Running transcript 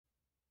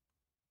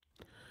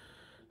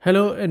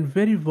Hello and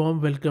very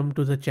warm welcome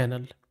to the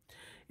channel.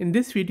 In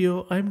this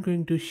video, I'm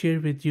going to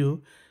share with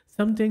you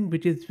something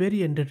which is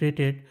very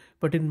underrated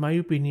but in my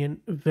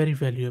opinion very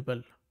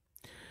valuable.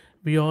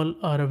 We all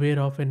are aware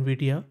of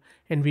NVIDIA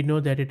and we know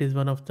that it is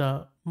one of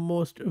the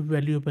most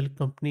valuable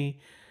company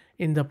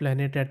in the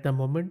planet at the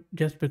moment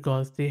just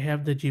because they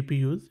have the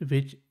GPUs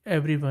which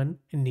everyone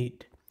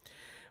need.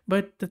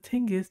 But the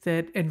thing is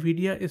that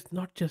NVIDIA is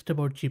not just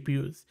about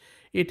GPUs.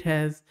 It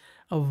has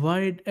a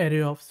wide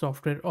array of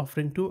software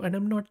offering too, and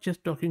I'm not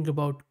just talking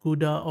about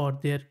CUDA or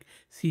their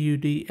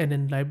CUD,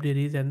 NN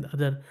libraries and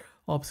other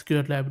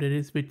obscure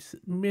libraries which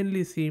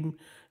mainly seem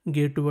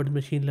geared toward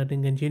machine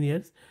learning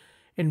engineers.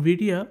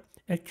 NVIDIA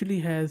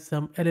actually has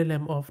some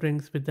LLM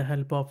offerings with the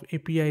help of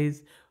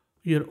APIs,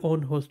 your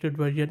own hosted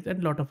versions, and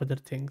a lot of other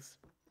things.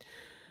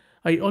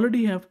 I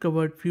already have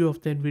covered few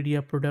of the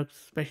NVIDIA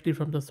products, especially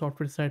from the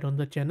software side on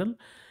the channel,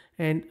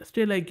 and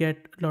still I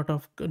get a lot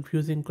of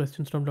confusing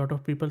questions from a lot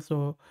of people.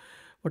 So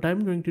what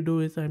I'm going to do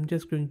is I'm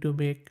just going to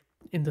make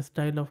in the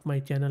style of my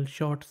channel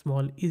short,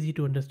 small, easy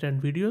to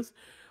understand videos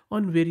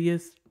on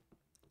various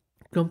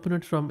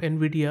components from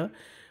NVIDIA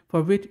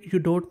for which you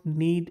don't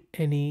need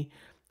any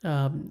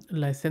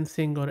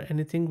licensing or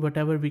anything.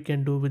 Whatever we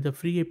can do with the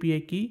free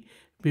API key,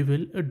 we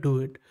will do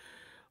it.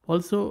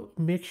 Also,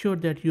 make sure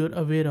that you're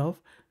aware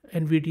of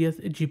NVIDIA's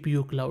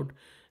GPU Cloud.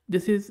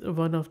 This is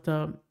one of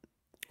the,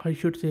 I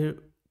should say,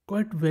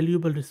 quite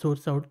valuable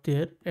resource out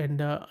there,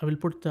 and I will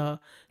put the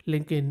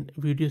link in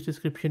video's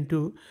description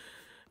too.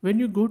 When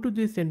you go to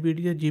this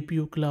NVIDIA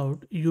GPU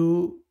Cloud,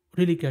 you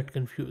really get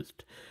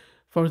confused.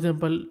 For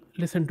example,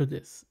 listen to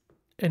this.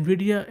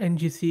 NVIDIA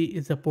NGC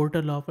is a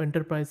portal of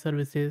enterprise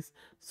services,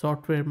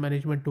 software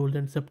management tools,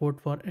 and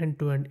support for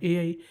end-to-end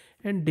AI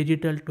and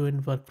digital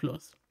twin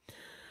workflows.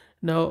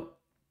 Now,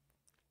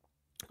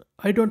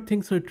 I don't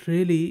think so. It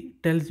really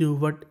tells you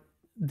what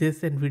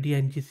this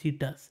NVIDIA NGC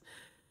does.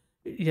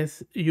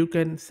 Yes, you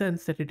can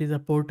sense that it is a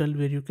portal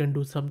where you can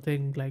do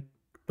something like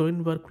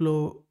twin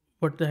workflow.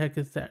 What the heck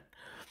is that?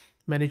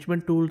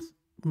 Management tools,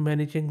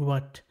 managing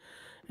what?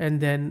 And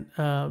then,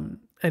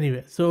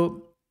 anyway,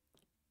 so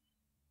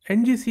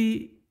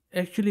NGC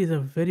actually is a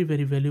very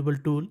valuable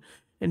tool,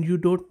 and you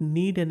don't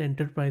need an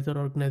enterprise or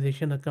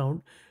organization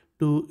account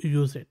to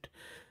use it.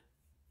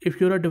 If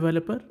you're a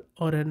developer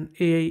or an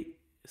AI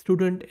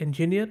student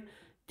engineer,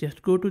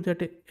 just go to that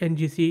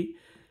NGC,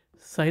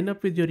 sign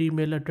up with your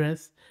email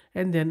address,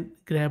 and then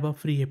grab a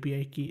free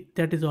API key.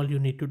 That is all you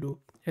need to do.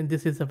 And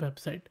this is a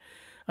website.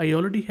 I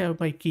already have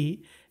my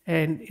key,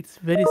 and it's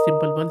very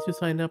simple. Once you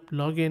sign up,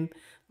 log in,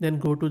 then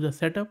go to the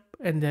setup,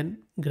 and then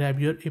grab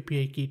your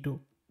API key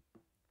too.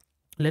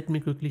 Let me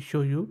quickly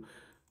show you.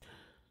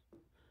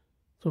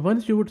 So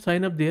once you would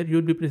sign up there,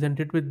 you'd be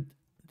presented with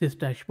this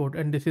dashboard,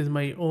 and this is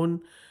my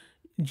own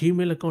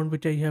Gmail account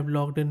which I have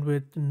logged in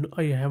with.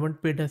 I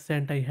haven't paid a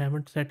cent, I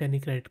haven't set any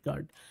credit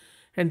card.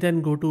 And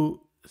then go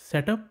to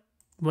setup.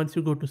 Once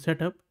you go to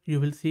setup, you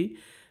will see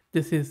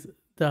this is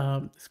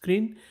the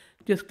screen.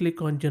 Just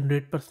click on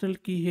generate personal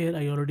key here.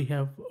 I already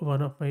have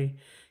one of my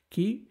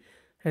key.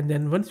 And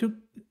then once you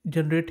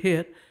generate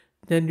here,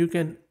 then you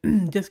can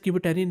just give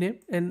it any name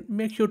and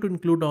make sure to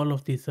include all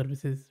of these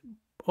services.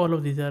 All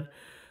of these are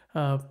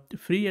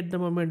free at the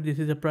moment. This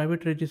is a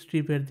private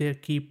registry where they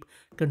keep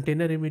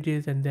container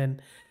images, and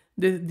then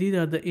these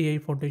are the AI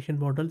foundation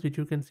models which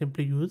you can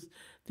simply use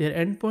their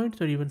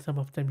endpoints, or even some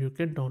of them you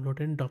can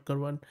download in Docker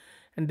one.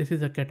 And this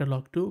is a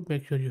catalog too.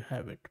 Make sure you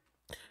have it.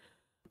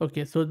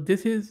 Okay, so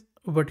this is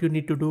what you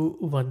need to do.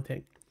 One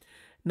thing.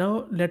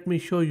 Now let me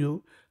show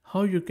you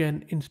how you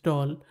can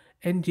install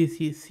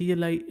NGC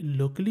CLI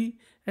locally,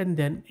 and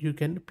then you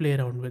can play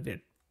around with it.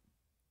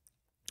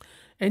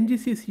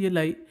 NGC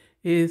CLI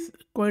is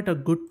quite a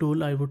good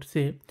tool, I would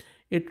say.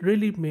 It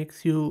really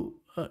makes your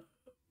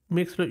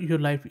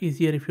life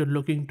easier if you're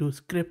looking to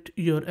script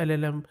your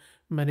LLM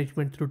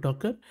management through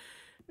Docker.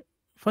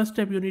 First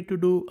step you need to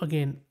do,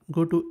 again,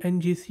 go to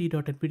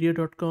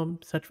ngc.nvidia.com,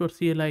 search for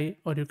CLI,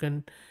 or you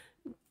can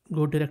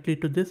go directly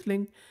to this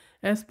link.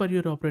 As per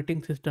your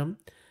operating system,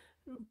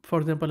 for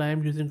example, I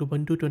am using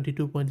Ubuntu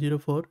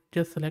 22.04.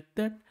 Just select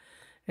that,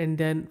 and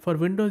then for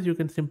Windows you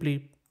can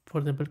simply, for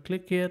example,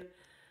 click here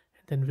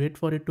and then wait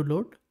for it to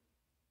load,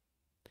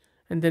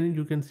 and then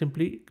you can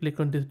simply click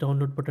on this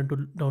download button to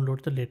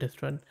download the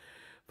latest one.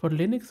 For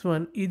Linux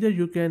one, either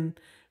you can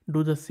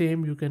do the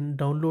same, you can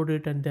download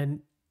it and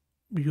then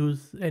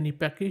use any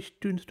package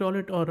to install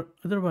it, or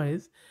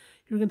otherwise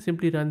you can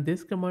simply run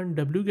this command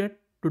wget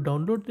to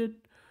download it,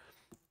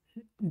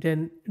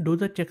 then do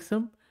the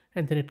checksum,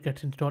 and then it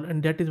gets installed.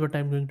 And that is what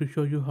I'm going to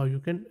show you how you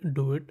can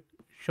do it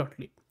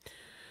shortly.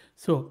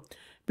 So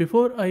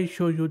before I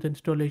show you the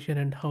installation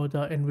and how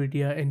the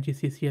NVIDIA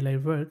NGC CLI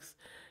works,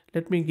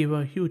 let me give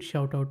a huge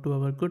shout out to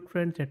our good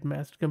friends at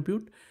Mast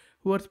Compute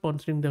who are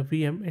sponsoring the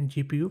VM and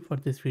GPU for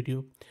this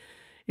video.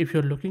 If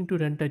you're looking to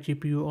rent a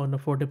GPU on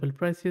affordable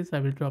prices, I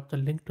will drop the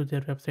link to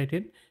their website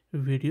in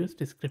video's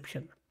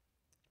description.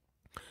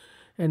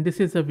 And this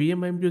is a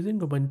VM I'm using,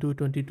 Ubuntu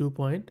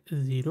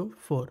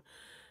 22.04.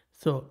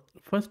 So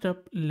first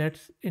up,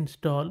 let's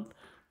install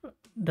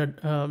that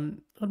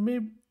or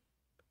maybe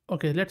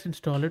okay, let's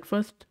install it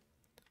first.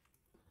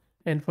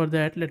 And for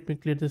that, let me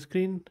clear the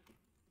screen.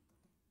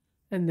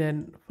 And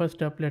then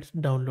first up, let's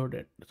download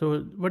it. So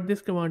what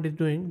this command is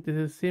doing, this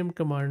is same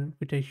command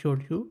which I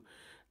showed you.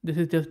 This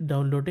is just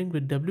downloading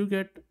with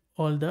wget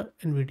all the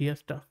NVIDIA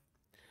stuff.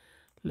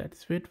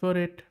 Let's wait for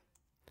it,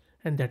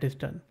 and that is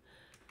done.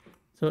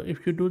 So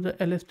if you do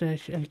the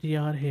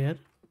ls-ltr here,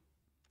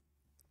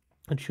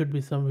 it should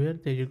be somewhere.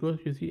 There you go.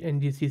 You see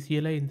NGC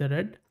CLI in the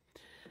red.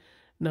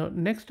 Now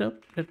next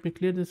up, let me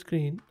clear the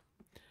screen.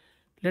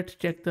 Let's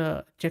check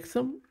the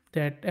checksum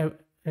that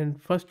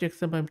and first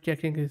checksum I'm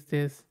checking is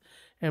this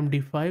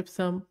MD5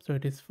 sum, so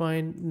it is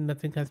fine,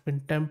 nothing has been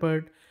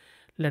tampered.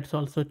 Let's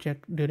also check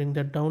during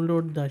the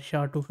download the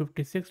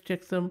SHA-256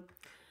 checksum,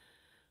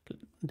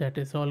 that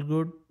is all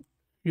good.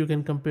 You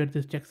can compare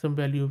this checksum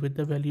value with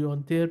the value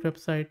on their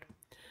website.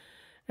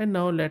 And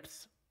now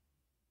let's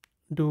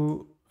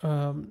do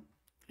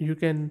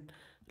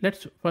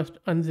let's first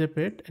unzip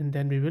it and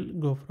then we will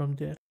go from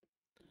there.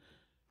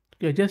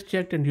 Okay, I just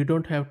checked and you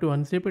don't have to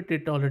unzip it,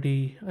 it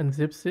already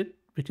unzips it,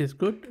 which is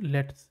good.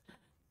 Let's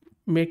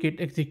make it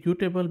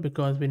executable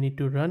because we need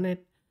to run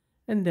it,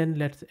 and then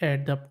let's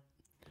add the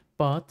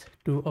path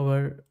to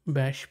our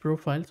bash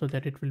profile so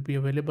that it will be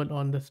available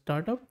on the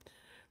startup.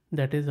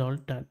 That is all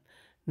done.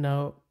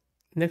 Now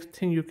next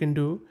thing you can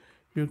do,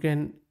 you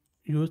can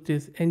use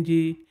this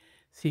ngc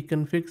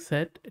config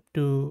set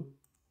to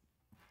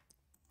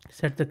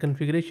set the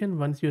configuration.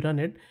 Once you run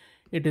it,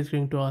 it is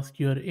going to ask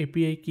your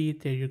API key.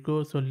 There you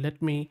go. So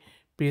let me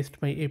paste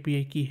my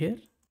API key here.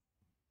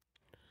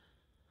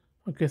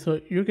 Okay, so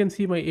you can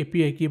see my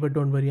API key, but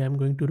don't worry, I'm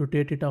going to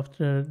rotate it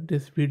after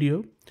this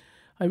video.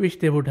 I wish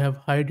they would have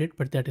hide it,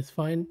 but that is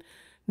fine.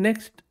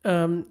 Next,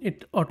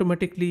 it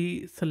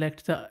automatically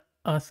selects the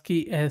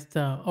ASCII as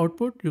the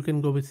output. You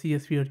can go with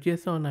CSV or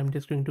JSON. I'm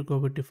just going to go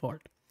with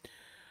default.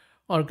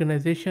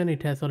 Organization,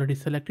 it has already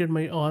selected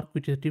my org,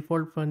 which is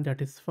default one.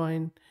 That is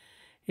fine.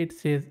 It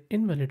says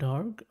invalid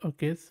org.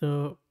 Okay,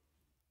 so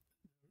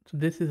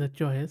this is a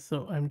choice.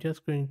 So I'm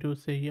just going to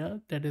say, yeah,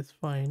 that is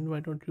fine. Why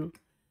don't you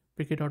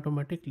pick it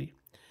automatically?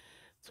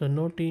 So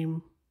no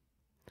team,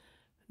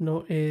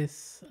 no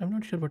ace. I'm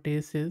not sure what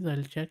ace is.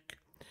 I'll check.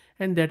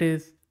 And that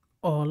is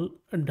all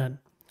done.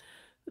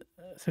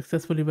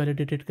 Successfully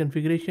validated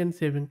configuration,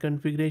 saving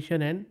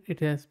configuration, and it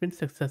has been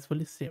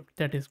successfully saved.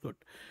 That is good.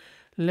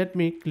 Let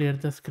me clear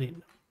the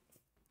screen.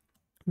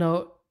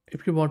 Now,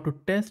 if you want to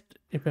test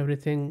if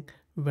everything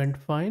went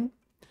fine,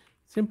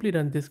 simply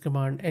run this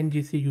command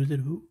ngc user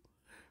who,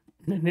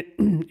 and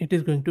it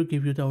is going to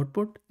give you the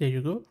output. There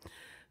you go.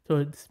 So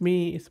it's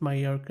me, it's my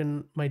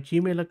my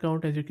Gmail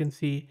account, as you can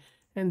see,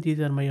 and these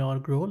are my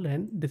org role,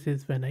 and this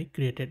is when I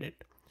created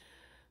it.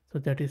 So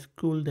that is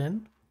cool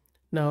then.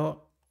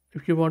 Now,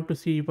 if you want to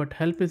see what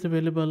help is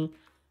available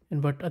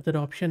and what other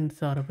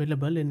options are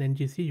available in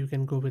NGC, you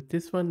can go with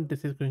this one.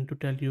 This is going to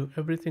tell you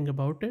everything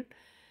about it.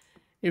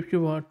 If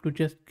you want to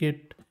just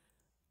get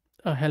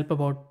help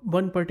about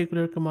one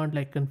particular command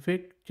like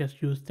config,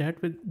 just use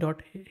that with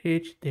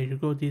 .h. There you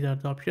go. These are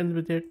the options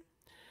with it.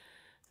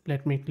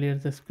 Let me clear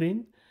the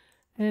screen.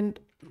 And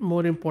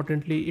more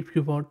importantly, if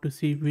you want to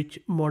see which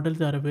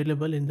models are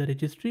available in the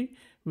registry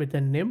with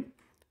the NIM,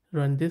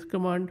 run this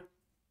command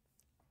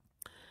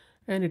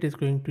and it is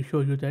going to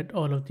show you that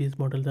all of these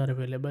models are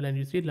available, and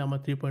you see llama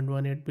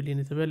 3.18 billion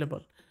is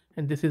available,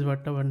 and this is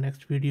what our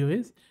next video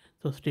is,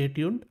 so stay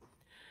tuned.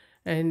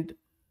 And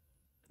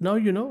now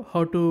you know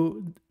how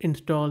to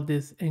install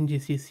this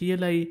NGC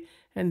CLI,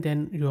 and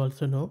then you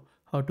also know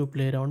how to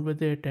play around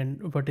with it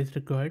and what is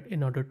required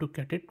in order to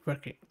get it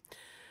working.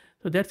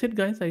 So that's it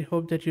guys, I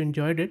hope that you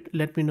enjoyed it.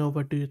 Let me know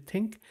what do you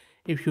think.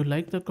 If you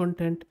like the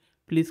content,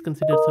 please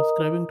consider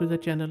subscribing to the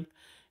channel.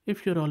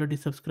 If you're already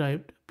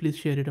subscribed, please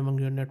share it among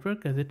your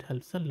network as it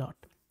helps a lot.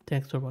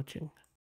 Thanks for watching.